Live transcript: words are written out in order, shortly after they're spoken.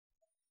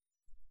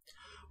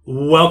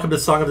Welcome to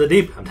Song of the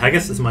Deep. I'm Tagus,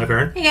 this is my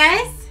parent. Hey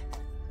guys!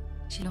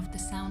 She loved the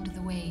sound of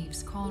the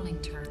waves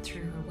calling to her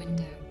through her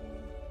window.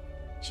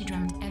 She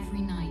dreamt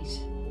every night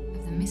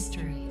of the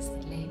mysteries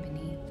that lay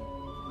beneath.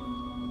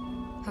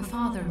 Her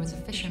father was a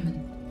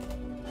fisherman.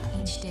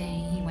 Each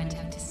day he went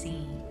out to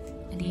sea,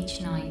 and each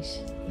night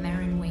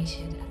Merrin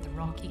waited at the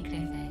rocky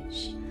cliff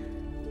edge,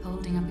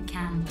 holding up a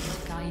candle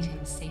to guide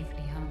him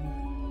safely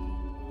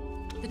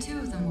home. The two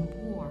of them were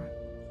poor.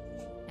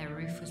 Their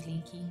roof was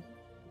leaky,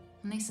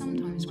 and they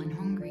sometimes went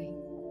hungry.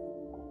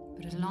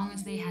 But as long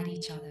as they had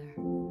each other,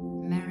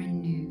 Merrin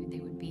knew they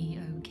would be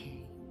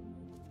okay.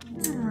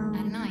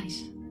 At night,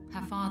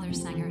 her father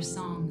sang her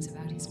songs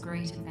about his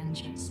great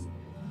adventures.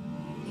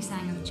 He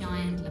sang of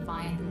giant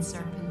leviathan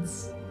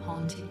serpents,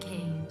 haunted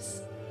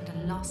caves, and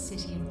a lost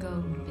city of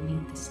gold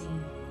beneath the sea.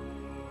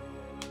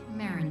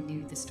 Merrin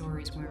knew the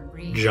stories weren't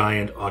real.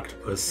 Giant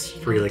octopus,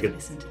 three-legged,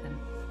 listen to them.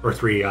 or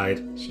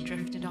three-eyed. She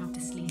drifted off to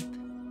sleep,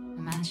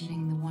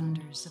 imagining the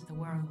wonders of the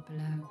world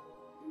below.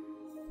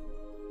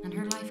 And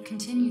her life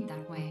continued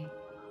that way,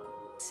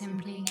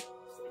 simply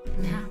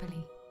and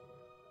happily.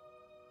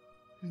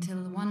 Until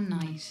one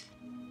night,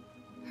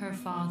 her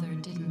father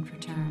didn't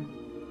return.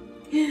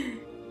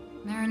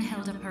 Merrin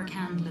held up her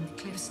candle at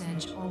the cliff's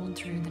edge all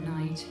through the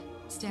night,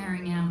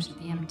 staring out at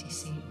the empty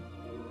sea.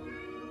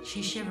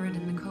 She shivered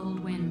in the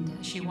cold wind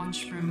as she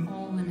watched for him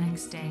all the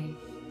next day.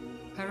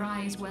 Her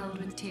eyes welled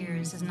with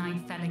tears as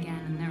night fell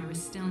again and there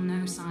was still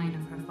no sign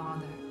of her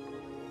father.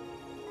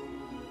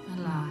 At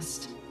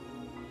last,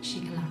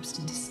 she collapsed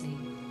into sleep.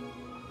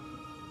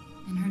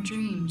 In her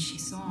dreams, she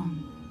saw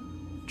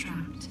him,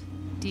 trapped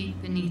deep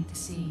beneath the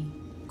sea,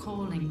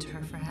 calling to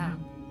her for help.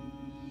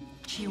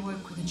 She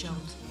awoke with a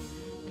jolt.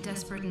 A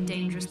desperate and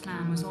dangerous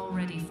plan was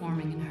already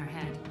forming in her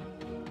head.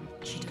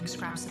 She took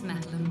scraps of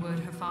metal and wood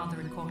her father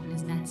had caught in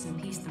his nets and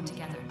pieced them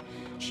together.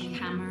 She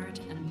hammered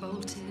and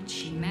bolted,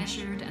 she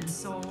measured and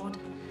sawed.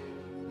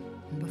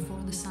 And before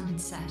the sun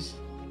had set,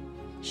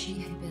 she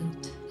had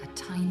built a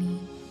tiny,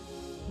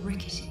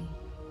 rickety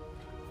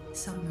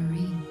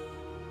submarine.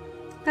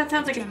 That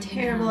sounds like a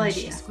terrible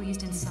idea. She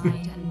squeezed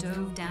inside and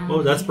dove down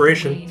Oh,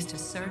 desperation. the waves to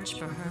search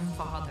for her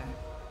father.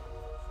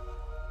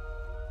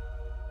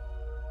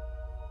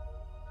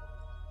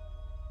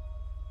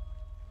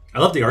 I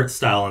love the art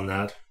style on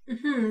that.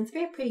 It's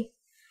very pretty.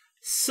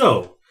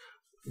 So,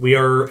 we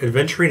are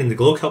adventuring in the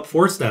Glow Kelp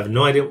Forest. I have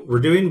no idea what we're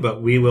doing,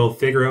 but we will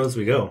figure out as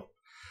we go.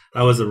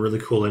 That was a really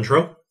cool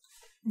intro.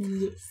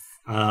 Yes.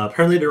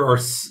 Apparently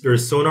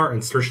there's sonar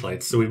and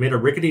searchlights. So we made a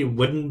rickety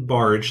wooden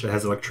barge that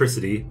has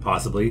electricity,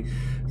 possibly,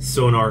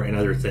 sonar and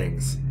other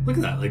things. Look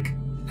at that, like,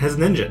 it has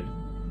an engine.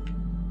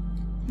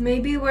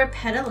 Maybe we're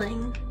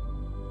pedaling.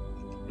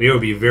 We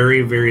would be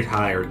very, very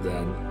tired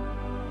then.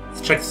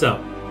 Let's check this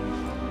out.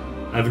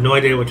 I have no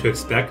idea what to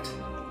expect.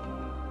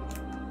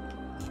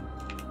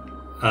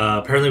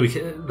 Apparently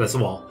that's a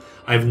wall.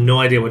 I have no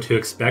idea what to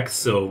expect,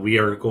 so we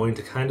are going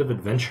to kind of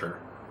adventure.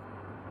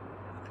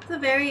 It's a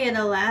very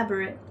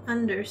elaborate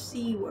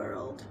undersea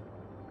world.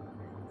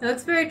 It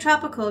looks very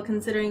tropical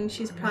considering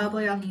she's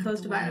probably off the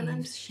coast of Ireland.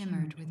 Waves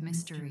shimmered with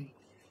mystery.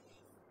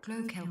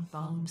 Glow kelp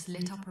bulbs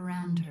lit up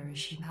around her as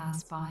she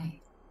passed by.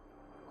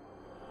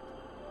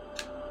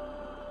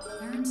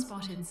 Merrin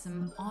spotted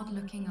some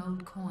odd-looking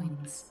old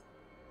coins.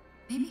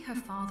 Maybe her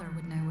father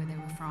would know where they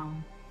were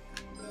from.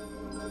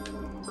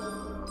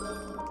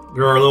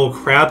 There are little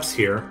crabs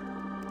here.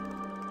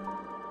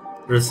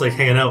 They're just like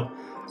hanging out.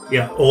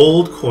 Yeah,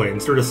 old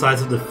coins. They're the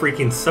size of the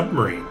freaking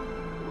submarine.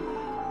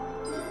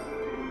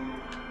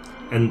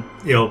 And,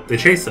 you know, they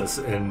chase us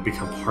and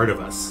become part of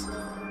us.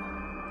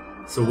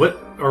 So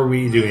what are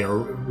we doing?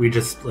 Are we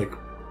just, like,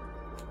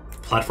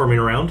 platforming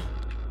around?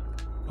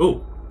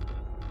 Oh.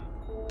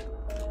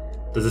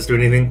 Does this do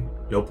anything?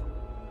 Nope.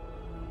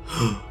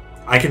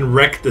 I can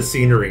wreck the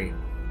scenery.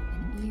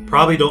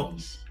 Probably don't.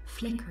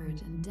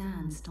 Flickered and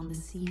danced on the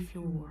sea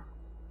floor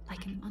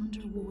like an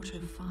underwater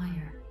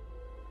fire.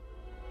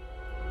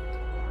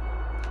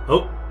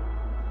 Oh,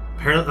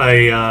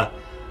 apparently I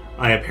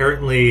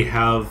apparently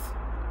have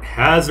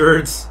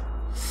hazards.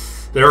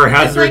 There are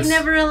hazards. It's like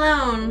Never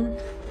Alone.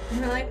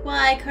 And we're like,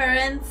 why,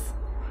 currents?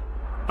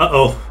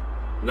 Uh-oh.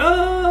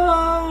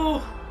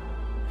 No!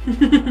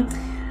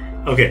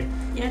 Okay.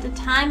 You have to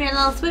time your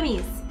little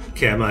swimmies.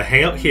 Okay, I'm gonna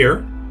hang out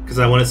here, because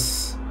I want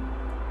to...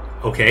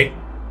 Okay.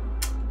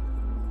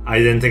 I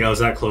didn't think I was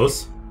that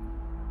close.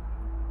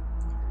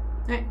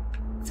 Alright.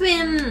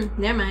 Swim!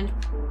 Never mind.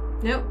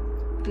 Nope.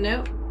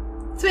 Nope.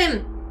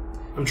 Swim!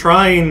 I'm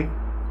trying.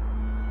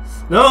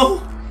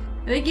 No!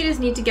 I think you just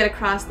need to get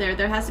across there.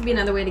 There has to be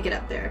another way to get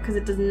up there, because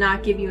it does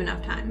not give you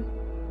enough time.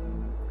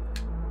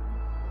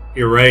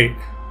 You're right.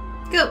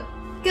 Go!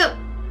 Go!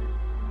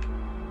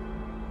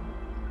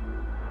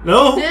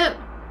 No! No!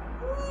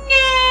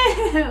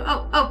 No!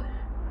 Oh, oh!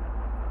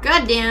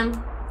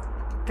 Goddamn.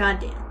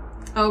 Goddamn.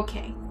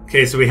 Okay.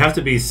 Okay, so we have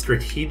to be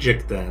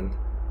strategic then.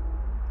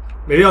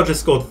 Maybe I'll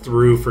just go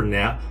through for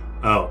now.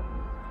 Oh.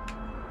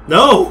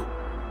 No!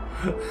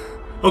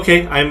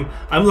 Okay, I'm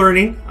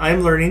learning.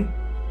 I'm learning.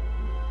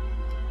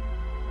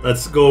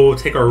 Let's go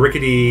take our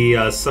rickety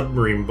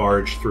submarine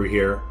barge through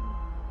here.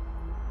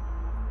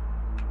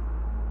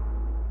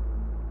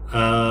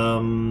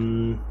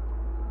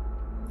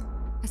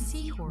 A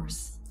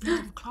seahorse made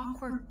of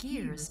clockwork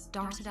gears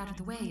darted out of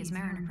the way as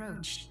Merrin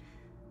approached.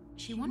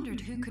 She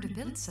wondered who could have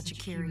built such a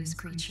curious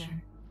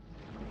creature.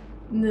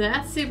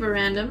 That's super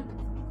random.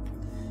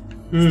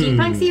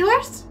 Steampunk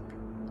seahorse?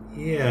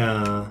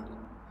 Yeah.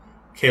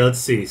 Okay, let's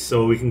see.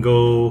 So we can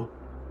go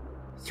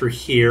through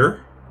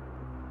here.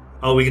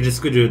 Oh, we can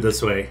just go do it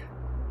this way.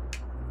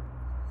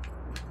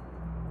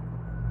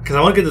 Because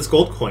I want to get this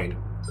gold coin.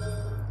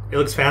 It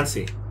looks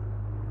fancy.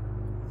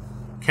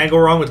 Can't go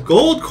wrong with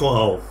gold coin.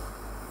 Oh.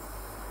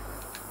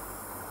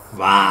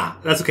 Wow.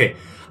 That's okay.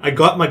 I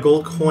got my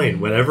gold coin.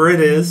 Whatever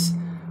it is,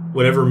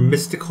 whatever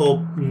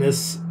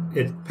mysticalness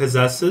it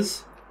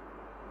possesses,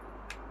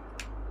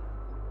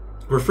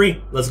 we're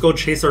free. Let's go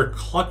chase our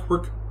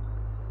clockwork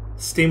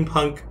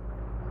steampunk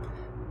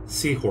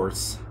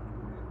seahorse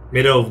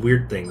made out of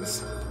weird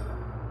things.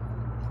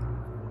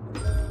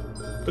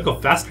 Look how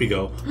fast we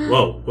go.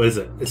 Whoa, what is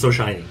it? It's so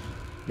shiny.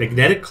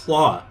 Magnetic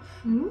claw.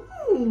 Ooh.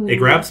 It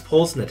grabs,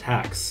 pulls, and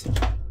attacks.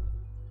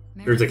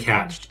 There's a Merrin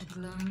cat. pushed a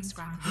glowing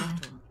scrap of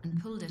metal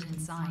and pulled it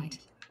inside.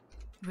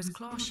 It was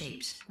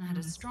claw-shaped and had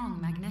a strong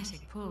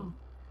magnetic pull.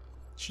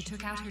 She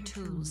took out her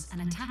tools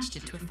and attached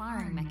it to a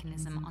firing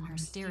mechanism on her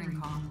steering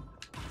column.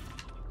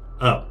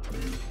 Oh.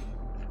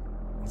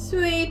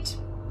 Sweet.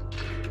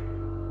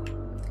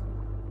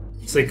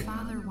 It's like... Her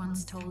father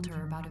once told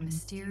her about a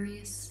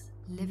mysterious,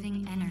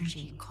 living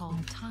energy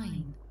called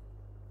time.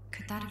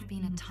 Could that have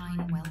been a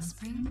time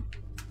wellspring?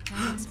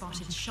 Merrin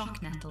spotted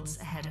shock nettles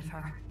ahead of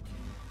her.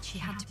 She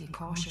had to be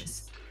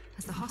cautious,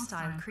 as the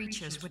hostile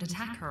creatures would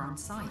attack her on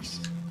sight.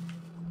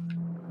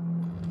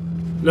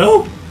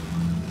 No!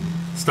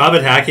 Stop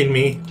attacking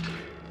me.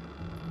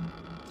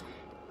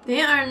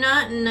 They are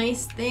not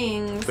nice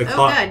things. The Oh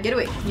claw- god, get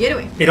away. Get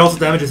away. It also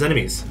damages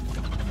enemies.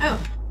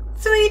 Oh,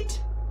 sweet.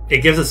 It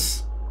gives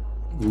us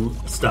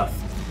stuff.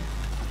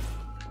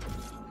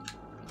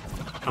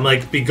 I'm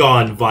like, be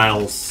gone,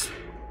 vile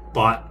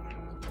spot.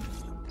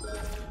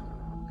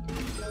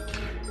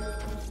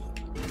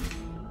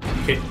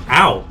 Okay,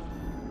 ow.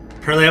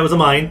 Apparently that was a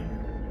mine.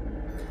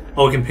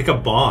 Oh, we can pick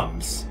up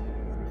bombs.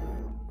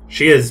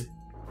 She is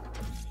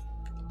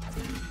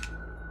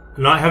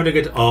not having a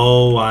good...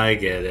 Oh, I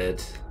get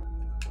it.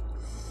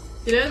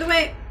 Get out of the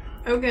way.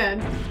 Oh god.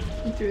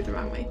 I threw it the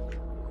wrong way.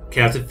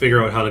 Okay, I have to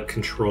figure out how to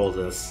control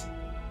this.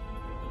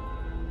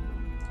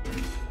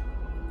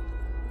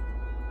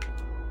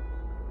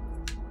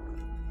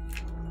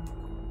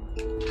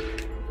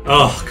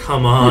 Oh,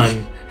 come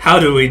on. How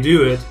do we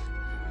do it?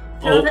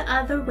 Throw the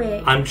other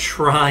way. I'm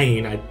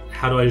trying.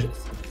 How do I...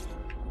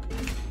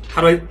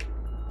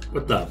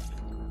 What the...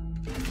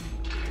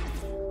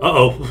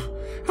 Uh-oh.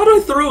 How do I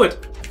throw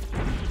it?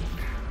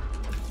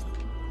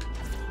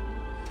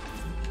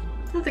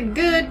 That's a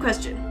good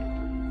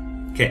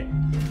question. Okay.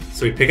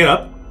 So we pick it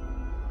up.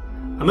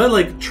 I'm gonna,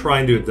 like, try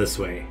and do it this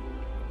way.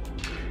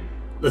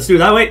 Let's do it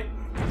that way.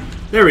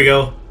 There we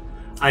go.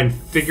 I'm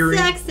figuring...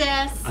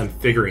 Success! I'm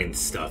figuring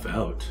stuff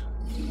out.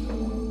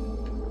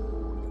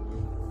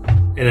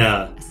 In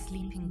A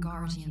sleeping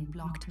guardian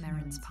blocked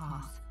Merrin's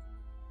path.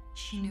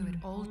 She knew it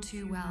all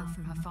too well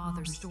from her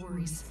father's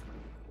stories,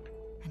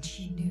 and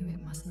she knew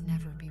it must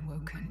never be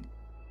woken.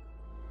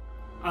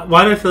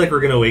 why do I feel like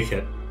we're gonna wake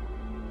it?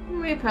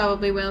 We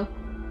probably will.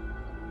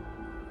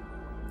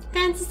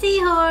 Fancy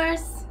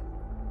seahorse!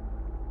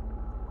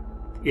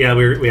 Yeah,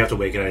 we have to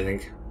wake it, I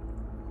think.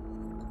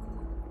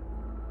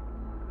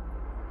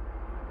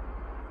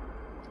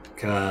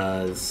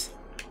 Cause...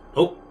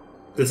 Oh,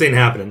 this ain't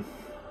happening.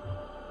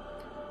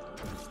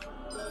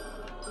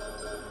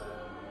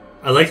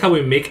 I like how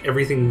we make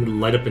everything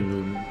light up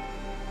and...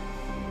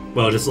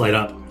 Well, just light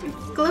up.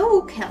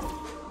 Glow kill.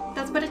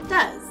 That's what it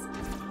does.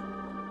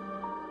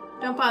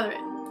 Don't bother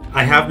it.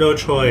 I have no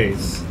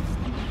choice.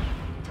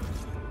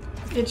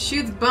 It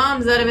shoots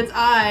bombs out of its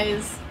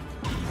eyes.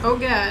 Oh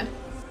god.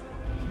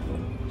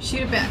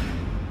 Shoot it back.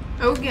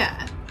 Oh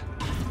god.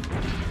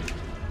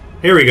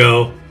 Here we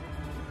go.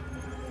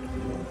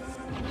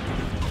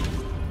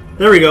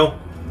 There we go.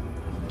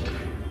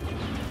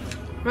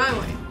 Wrong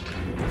way.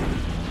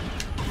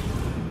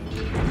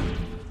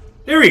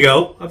 There we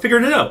go. I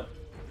figured it out.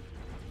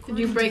 Did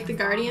you break the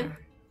Guardian?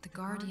 The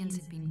Guardians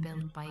had been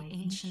built by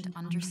ancient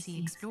undersea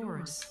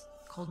explorers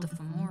called the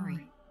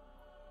Fomori.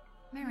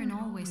 Merrin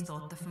always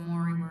thought the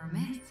Fomori were a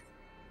myth.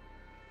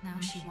 Now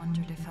she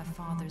wondered if her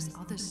father's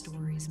other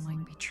stories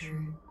might be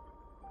true.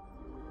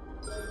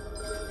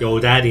 Yo,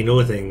 Daddy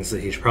knows things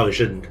that he probably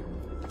shouldn't.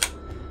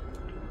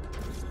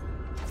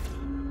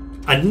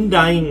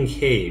 Undying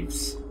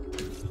Caves.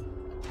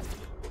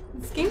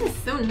 This game is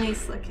so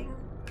nice looking.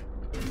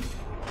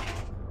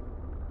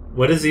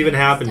 What is even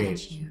happening? The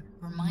statue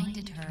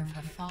reminded her of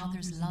her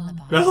father's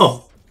lullabies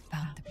No.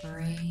 about the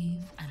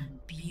brave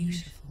and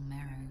beautiful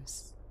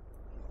Merrows.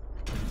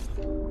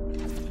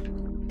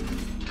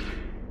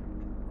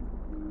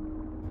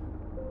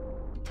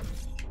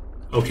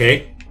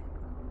 Okay.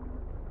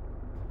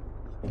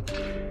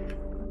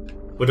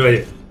 What do I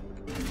do?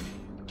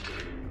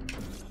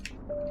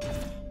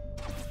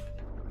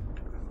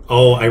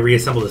 Oh, I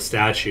reassemble the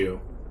statue.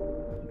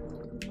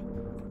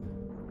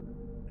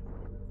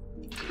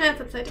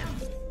 That's upside down.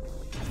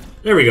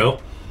 There we go.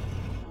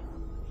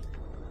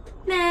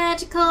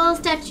 Magical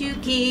statue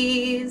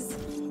keys.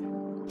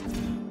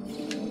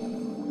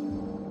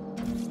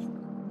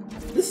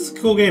 This is a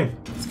cool game.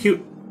 It's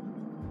cute.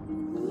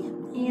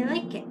 I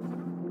like it.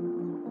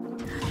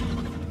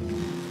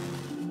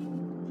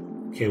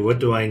 Okay, what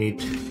do I need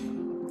to...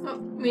 Oh,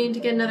 we need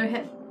to get another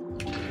head.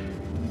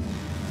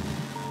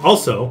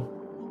 Also...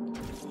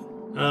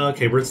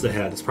 okay, where's the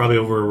head? It's probably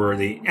over where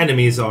the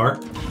enemies are.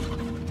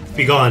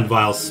 Be gone,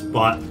 vile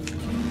spot.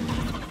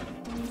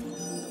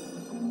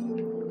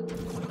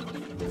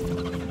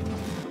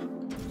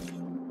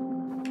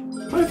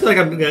 I feel like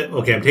I'm gonna...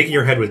 Okay, I'm taking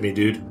your head with me,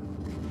 dude.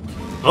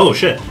 Oh,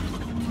 shit.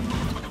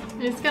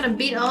 It's gonna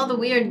beat all the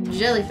weird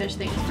jellyfish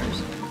things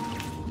first.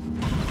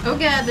 Oh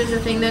god, there's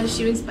a thing that is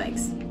shooting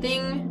spikes.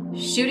 Thing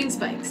shooting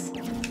spikes.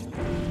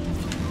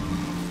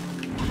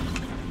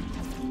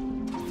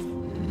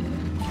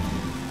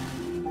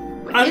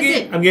 What is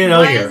it? I'm getting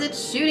out of here. Why is it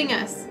shooting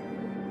us?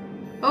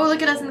 Oh,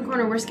 look at us in the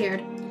corner. We're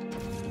scared.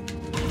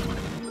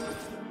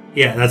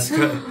 Yeah, that's...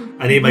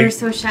 I need my... We're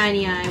so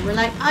shiny-eyed. We're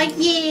like, oh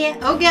yeah!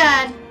 Oh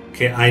god!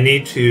 Okay, I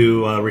need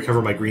to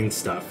recover my green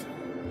stuff.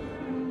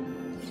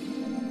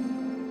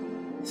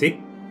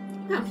 See?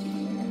 Oh.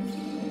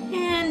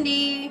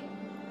 Handy.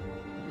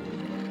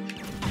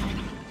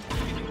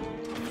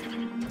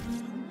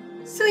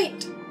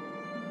 Sweet.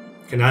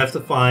 Okay, now I have to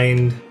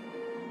find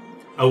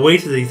a way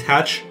to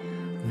detach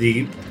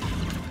the...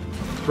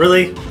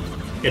 Really?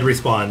 It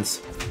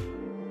respawns.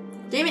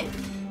 Damn it.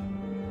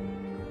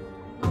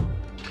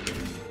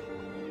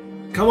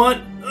 Come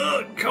on!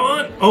 Come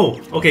on! Oh,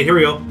 okay, here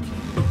we go.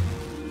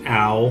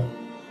 Ow.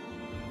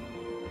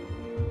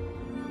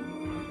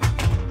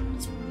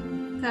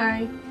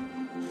 Sorry.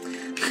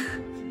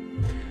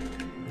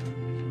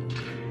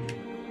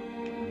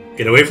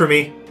 Get away from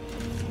me.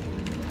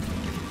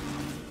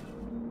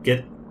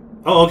 Get...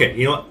 Oh, okay,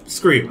 you know what?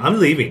 Screw you. I'm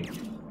leaving.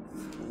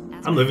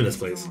 I'm leaving this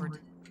place.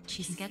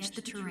 She sketched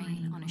the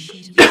terrain on a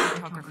sheet of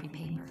photography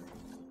paper.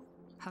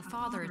 Her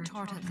father had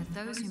taught her that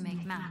those who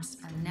make maps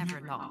are never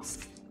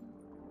lost.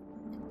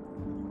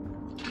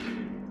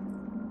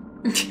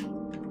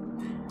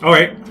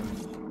 Alright.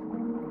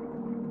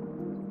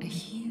 A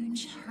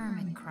huge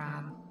hermit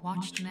crab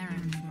watched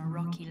Merrin from a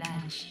rocky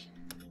ledge.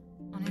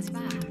 On his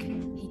back,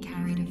 he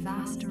carried a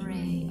vast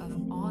array of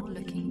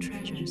odd-looking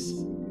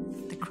treasures.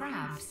 The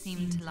crab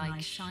seemed to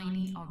like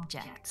shiny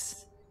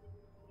objects.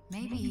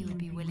 Maybe he would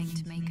be willing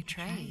to make a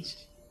trade.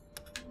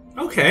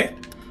 Okay.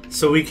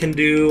 So we can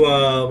do...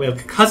 we have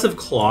Concussive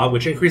Claw,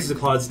 which increases the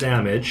claw's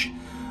damage.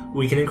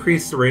 We can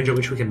increase the range at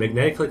which we can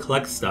magnetically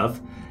collect stuff.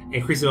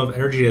 Increase the amount of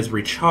energy as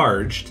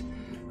recharged.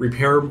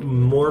 Repair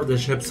more of the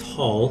ship's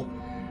hull.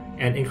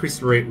 And increase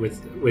the rate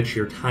with which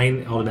your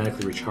time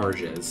automatically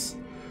recharges.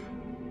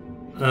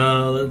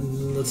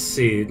 Let's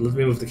see. Let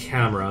me move the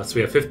camera. So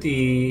we have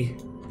 50...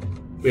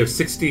 We have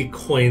 60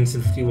 coins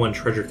and 51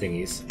 treasure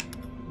thingies.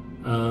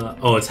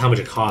 Oh, it's how much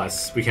it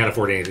costs. We can't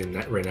afford anything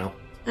right now.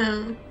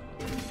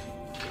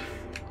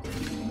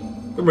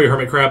 Remember,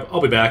 hermit crab.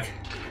 I'll be back.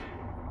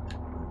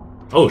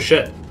 Oh,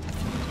 shit.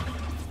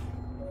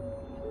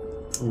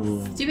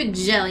 Stupid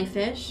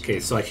jellyfish. Okay,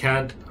 so I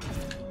can't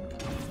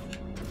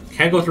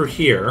go through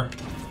here.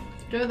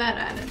 Throw that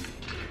at it.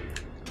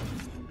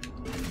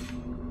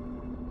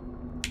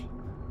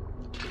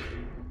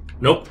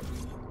 Nope.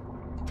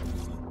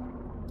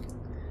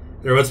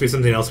 There must be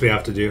something else we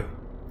have to do.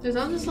 There's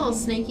all these little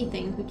snaky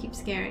things we keep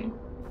scaring.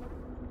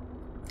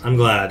 I'm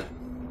glad.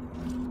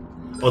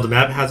 Oh, the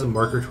map has a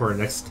marker to our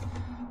next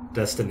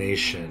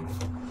destination.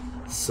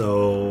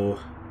 So...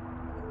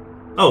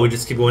 Oh, we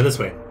just keep going this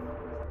way.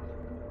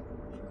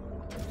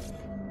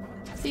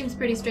 Seems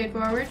pretty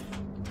straightforward.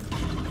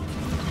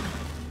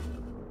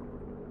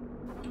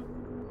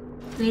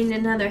 We need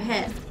another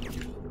head.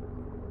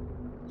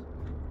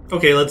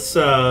 Okay, let's,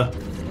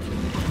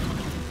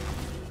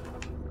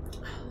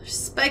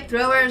 Spike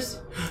throwers.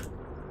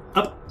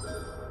 Up.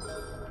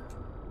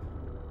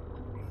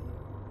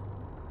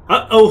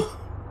 Uh-oh.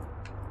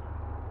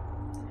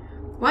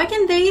 Why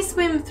can they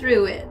swim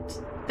through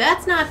it?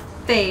 That's not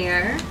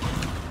fair.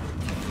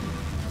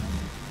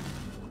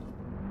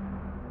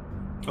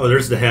 Oh,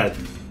 there's the head.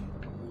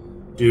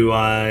 Do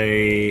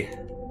I...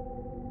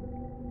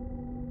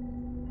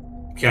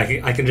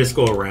 Okay, I can just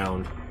go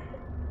around.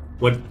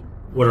 What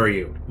are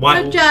you? Why?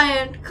 A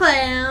giant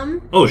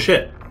clam. Oh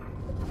shit.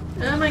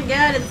 Oh my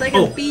god, it's like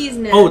a bee's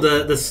nest. Oh,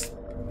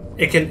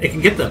 it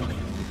can get them.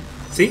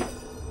 See?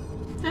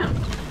 Oh,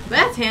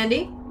 that's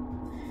handy.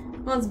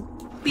 Well, let's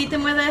beat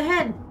them with a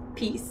head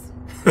piece.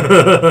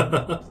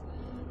 Oh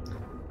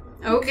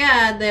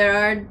god, there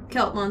are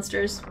kelp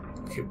monsters.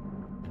 Okay.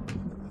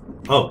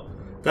 Oh,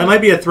 that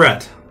might be a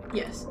threat.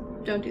 Yes,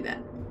 don't do that.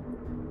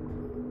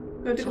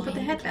 We have to go put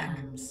the head back.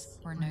 Clams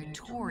were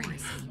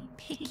notoriously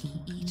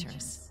picky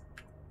eaters.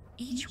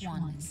 Each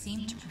one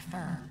seemed to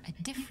prefer a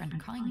different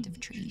kind of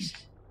treat.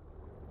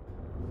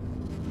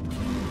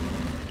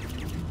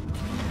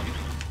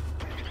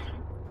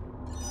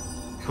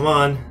 Come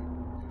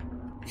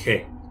on.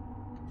 Okay.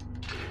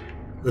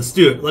 Let's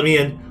do it. Let me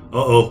in.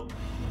 Uh-oh.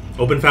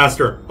 Open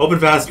faster.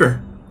 Open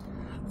faster.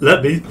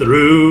 Let me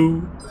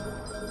through.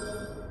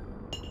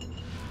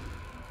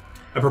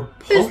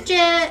 Boost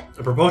jet.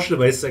 A propulsion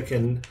device that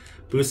can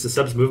boost the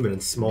sub's movement in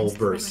small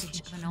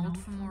bursts.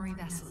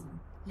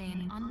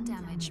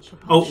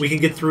 Oh, we can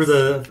get through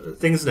the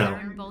things now.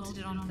 Aaron bolted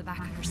it onto the back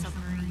of her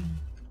submarine,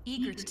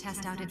 eager to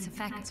test out its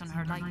effects on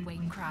her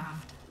lightweight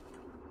craft.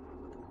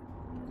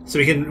 So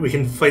we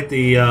can fight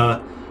the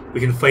we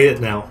can fight it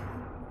now,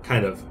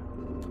 kind of.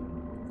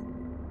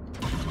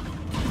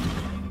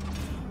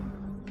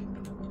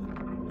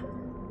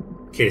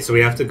 Okay, so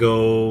we have to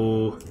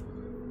go.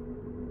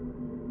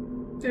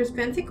 There's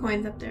fancy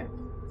coins up there.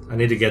 I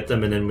need to get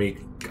them, and then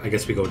I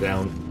guess we go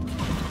down.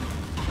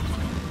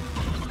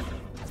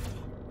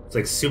 It's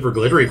like super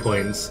glittery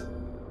coins.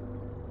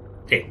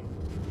 Hey.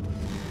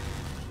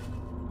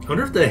 I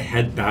wonder if the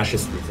head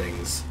bashes through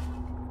things.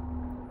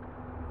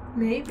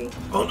 Maybe.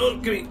 Oh no,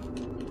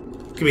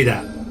 give me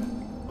that.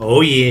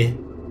 Oh yeah.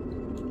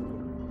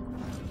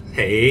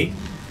 Hey.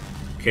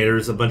 Okay,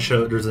 there's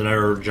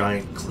another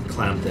giant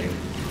clam thing.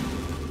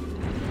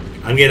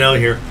 I'm getting out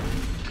of here.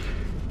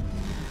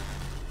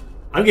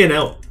 I'm getting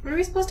out. Are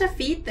we supposed to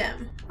feed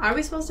them? Are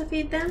we supposed to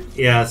feed them?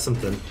 Yeah,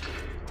 something.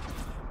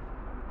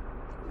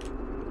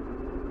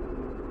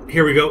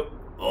 Here we go.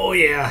 Oh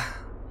yeah.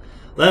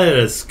 Let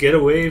us get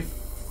away.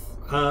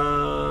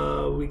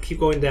 We keep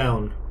going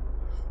down.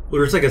 Well,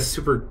 there's like a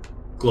super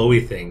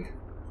glowy thing.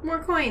 More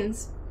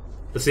coins.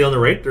 Let's see on the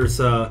right. There's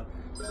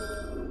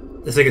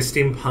it's like a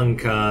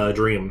steampunk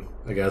dream,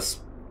 I guess.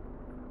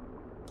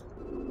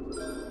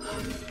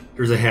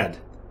 There's a head.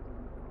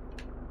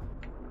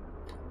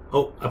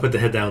 Oh, I put the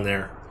head down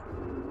there.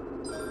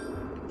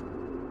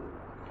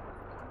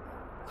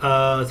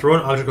 Throw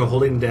an object while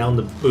holding down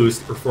the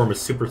boost to perform a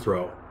super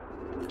throw.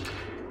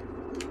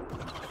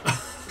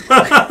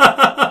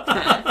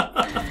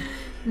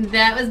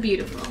 That was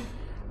beautiful.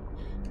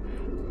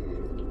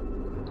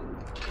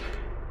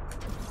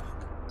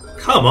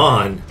 Come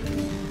on.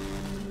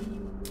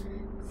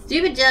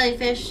 Stupid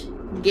jellyfish,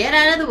 get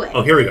out of the way.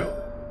 Oh, here we go.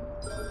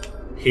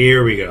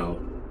 Here we go.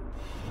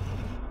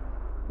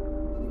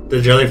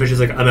 The jellyfish is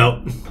like, I'm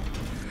out.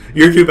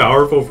 You're too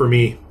powerful for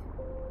me.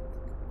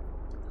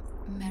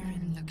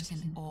 Merrin looked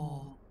in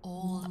awe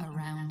all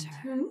around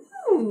her.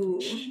 Ooh.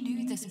 She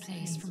knew this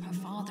place from her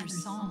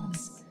father's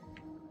songs.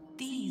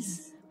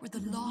 These were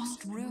the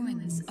lost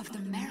ruins of the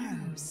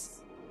Merrows.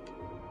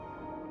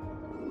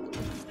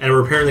 And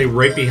we're apparently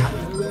right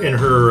behind in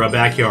her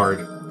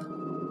backyard.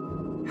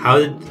 How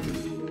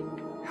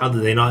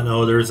did they not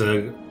know there's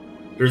a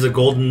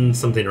golden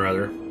something or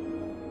other?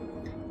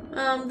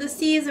 The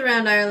seas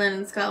around Ireland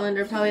and Scotland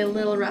are probably a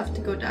little rough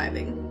to go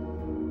diving.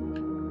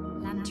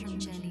 Lantern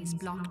jellies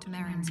blocked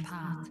Merrin's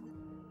path.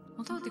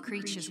 Although the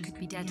creatures could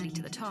be deadly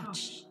to the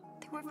touch,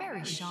 they were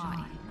very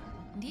shy,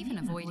 and even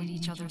avoided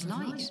each other's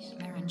light.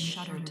 Merrin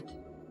shuddered,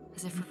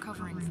 as if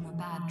recovering from a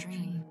bad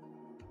dream.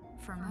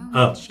 For a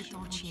moment, she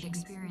thought she had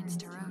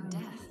experienced her own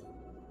death.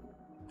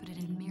 But it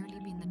had merely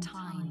been the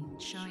time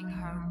showing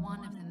her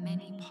one of the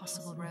many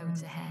possible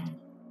roads ahead.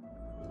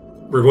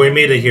 We're going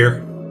meta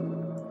here.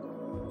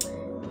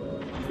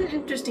 It's an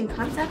interesting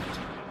concept.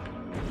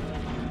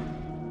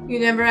 You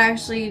never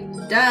actually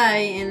die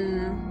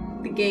in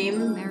the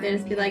game. They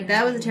just be like,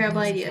 that was a terrible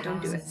idea, don't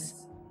do it.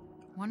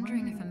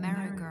 Wondering if a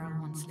Merrow girl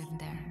once lived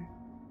there.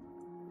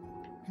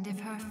 And if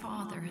her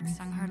father had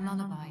sung her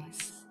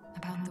lullabies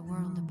about the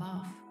world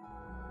above.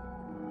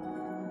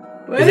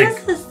 What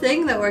is this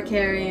thing that we're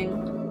carrying?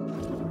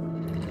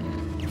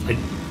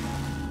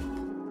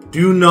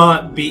 Do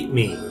not beat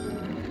me.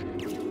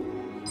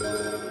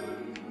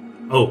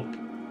 Oh.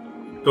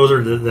 Those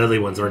are the deadly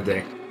ones, aren't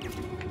they?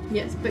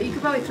 Yes, but you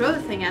could probably throw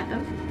the thing at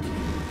them.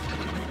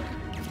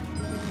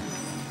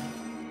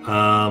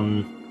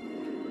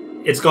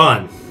 It's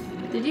gone.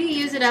 Did you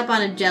use it up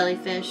on a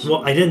jellyfish?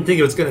 Well, I didn't think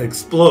it was going to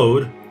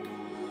explode.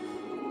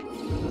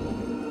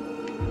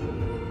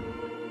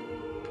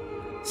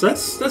 So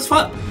that's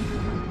fun.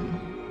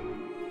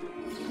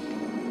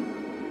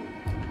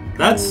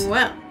 That's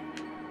well.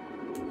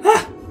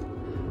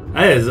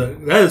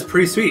 That is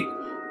pretty sweet.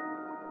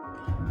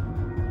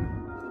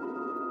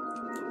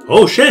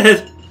 Oh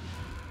shit!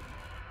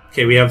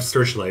 Okay, we have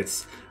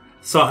searchlights.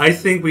 So I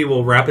think we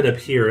will wrap it up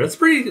here. That's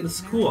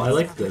cool. I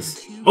like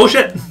this. Oh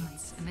shit!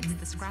 Amidst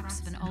the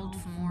scraps of an old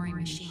Fomori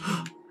machine.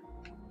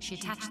 She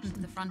attached them to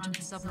the front of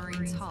the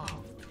submarine's hull,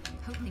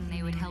 hoping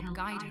they would help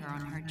guide her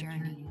on her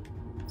journey.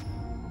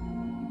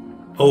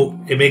 Oh,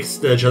 it makes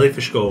the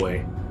jellyfish go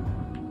away.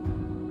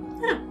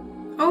 Huh.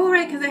 Oh,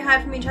 right, because they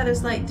hide from each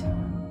other's light.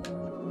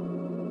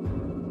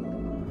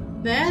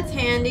 That's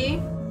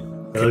handy.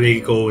 Let me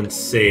go and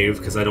save,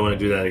 because I don't want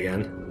to do that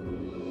again.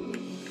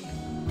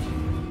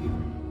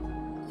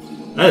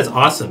 That is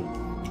awesome.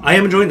 I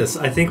am enjoying this.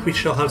 I think we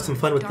shall have some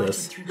fun with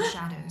this.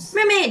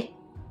 Mermaid!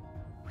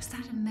 Was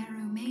that a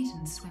Merrow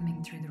maiden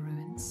swimming through the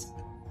ruins?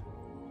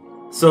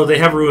 So they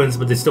have ruins,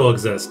 but they still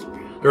exist.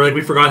 They're like,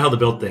 we forgot how to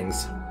build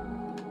things.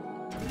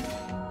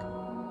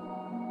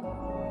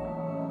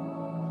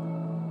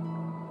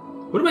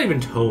 What am I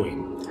even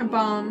towing? A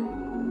bomb.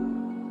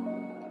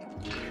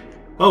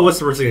 Oh, what's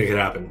the worst thing that could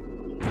happen?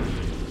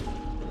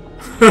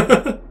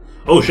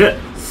 Oh shit!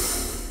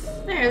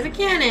 There's a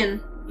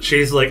cannon.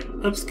 She's like,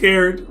 I'm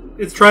scared.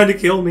 It's trying to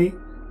kill me.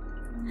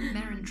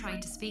 Merrin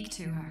tried to speak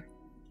to her,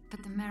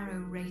 but the marrow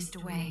raced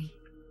away.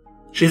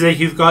 She's like,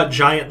 you've got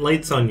giant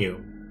lights on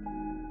you.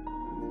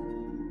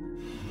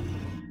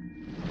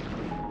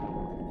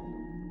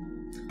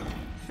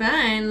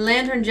 Fine.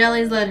 Lantern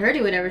jellies let her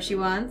do whatever she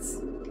wants.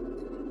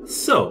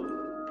 So.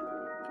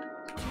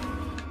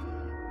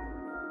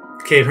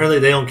 Okay, apparently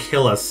they don't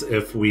kill us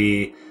if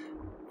we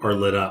are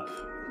lit up.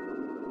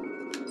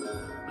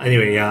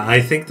 Anyway, yeah,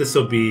 I think this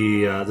will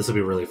be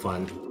really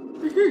fun.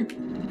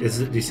 Mm-hmm. Do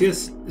you see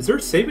us? Is there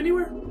a save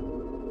anywhere?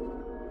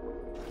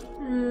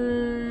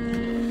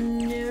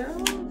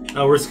 No.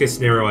 Oh, worst case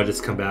scenario, I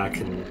just come back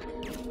and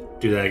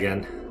do that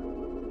again.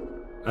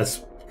 I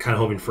was kind of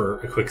hoping for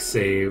a quick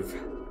save.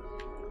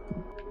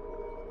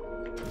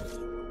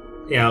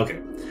 Yeah, okay.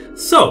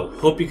 So,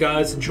 hope you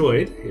guys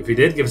enjoyed. If you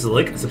did, give us a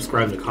like,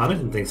 subscribe, and a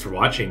comment, and thanks for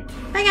watching.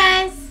 Bye, guys.